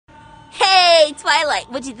Hey, Twilight,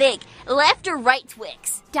 what'd you think? Left or right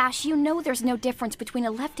Twix? Dash, you know there's no difference between a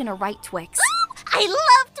left and a right Twix. Ooh, I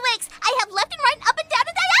love Twix! I have left and right and up and down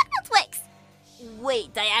and diagonal Twix!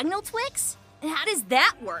 Wait, diagonal Twix? How does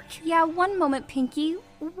that work? Yeah, one moment, Pinky.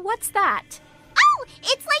 What's that? Oh,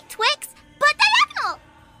 it's like Twix, but diagonal!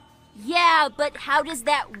 Yeah, but how does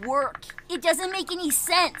that work? It doesn't make any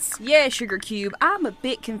sense. Yeah, Sugar Cube, I'm a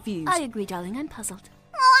bit confused. I agree, darling. I'm puzzled.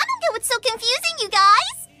 Oh, I don't get what's so confusing, you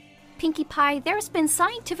guys! Pinkie Pie, there's been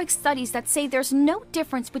scientific studies that say there's no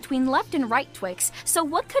difference between left and right Twix, so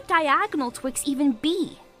what could diagonal Twix even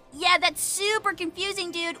be? Yeah, that's super confusing,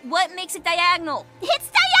 dude. What makes it diagonal? It's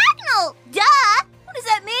diagonal! Duh! What does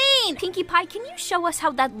that mean? Pinkie Pie, can you show us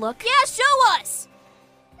how that looks? Yeah, show us!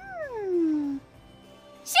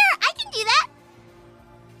 Sure, I can do that.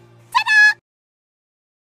 Ta-da!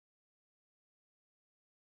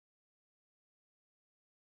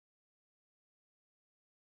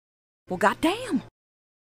 Well, goddamn.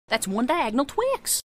 That's one diagonal Twix.